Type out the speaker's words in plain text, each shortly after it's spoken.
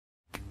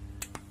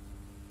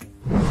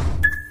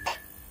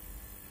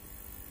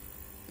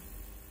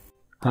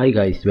Hi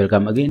guys,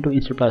 welcome again to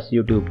InstaPlus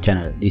YouTube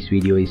channel. This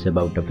video is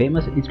about a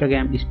famous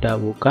Instagram star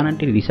who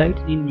currently resides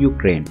in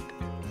Ukraine.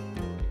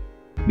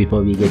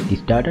 Before we get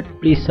started,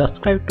 please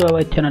subscribe to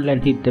our channel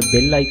and hit the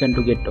bell icon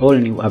to get all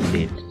new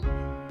updates.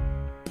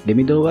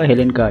 Demidova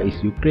Helenka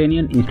is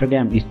Ukrainian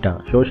Instagram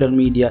star, social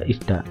media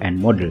star and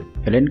model.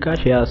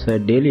 Helenka shares her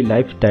daily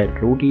lifestyle,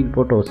 routine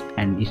photos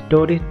and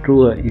stories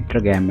through her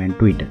Instagram and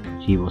Twitter.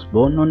 She was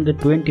born on the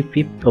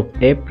 25th of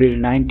April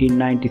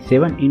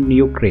 1997 in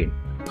Ukraine.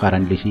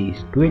 Currently she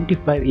is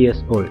 25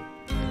 years old.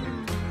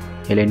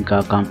 Helenka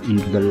came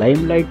into the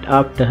limelight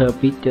after her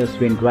pictures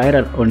went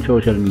viral on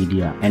social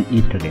media and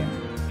Instagram.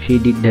 She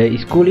did her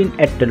schooling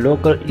at the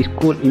local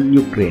school in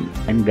Ukraine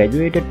and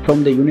graduated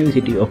from the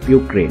University of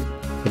Ukraine.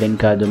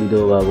 Helenka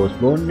Demidova was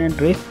born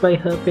and raised by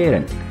her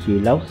parents. She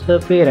loves her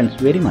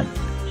parents very much.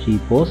 She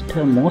posts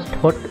her most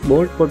hot,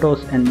 bold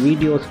photos and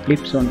videos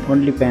clips on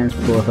OnlyFans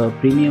for her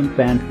premium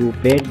fans who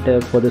paid her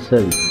for the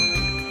service.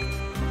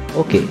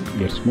 Okay,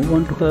 let's move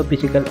on to her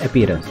physical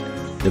appearance.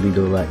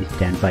 Demidova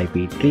stands 5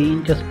 feet 3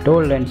 inches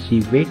tall and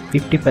she weighs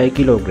 55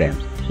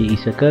 kilograms. She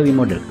is a curvy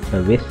model.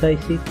 Her waist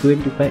size is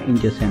 25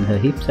 inches and her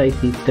hip size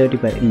is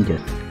 35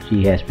 inches.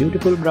 She has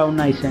beautiful brown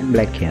eyes and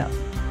black hair.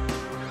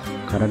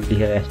 Currently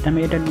her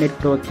estimated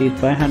net worth is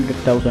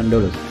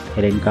 $500,000.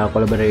 Helenka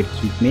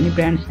collaborates with many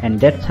brands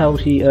and that's how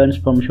she earns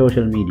from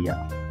social media.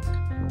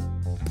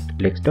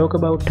 Let's talk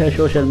about her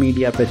social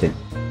media presence.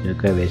 Her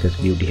curvaceous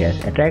beauty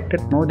has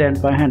attracted more than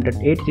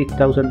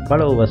 586,000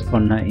 followers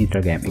on her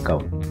Instagram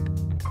account.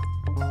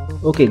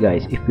 Okay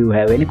guys, if you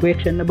have any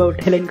question about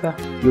Helenka,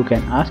 you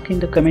can ask in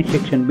the comment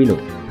section below.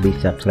 Please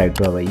subscribe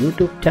to our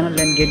YouTube channel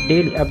and get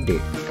daily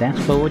updates.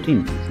 Thanks for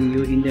watching. See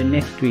you in the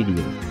next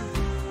video.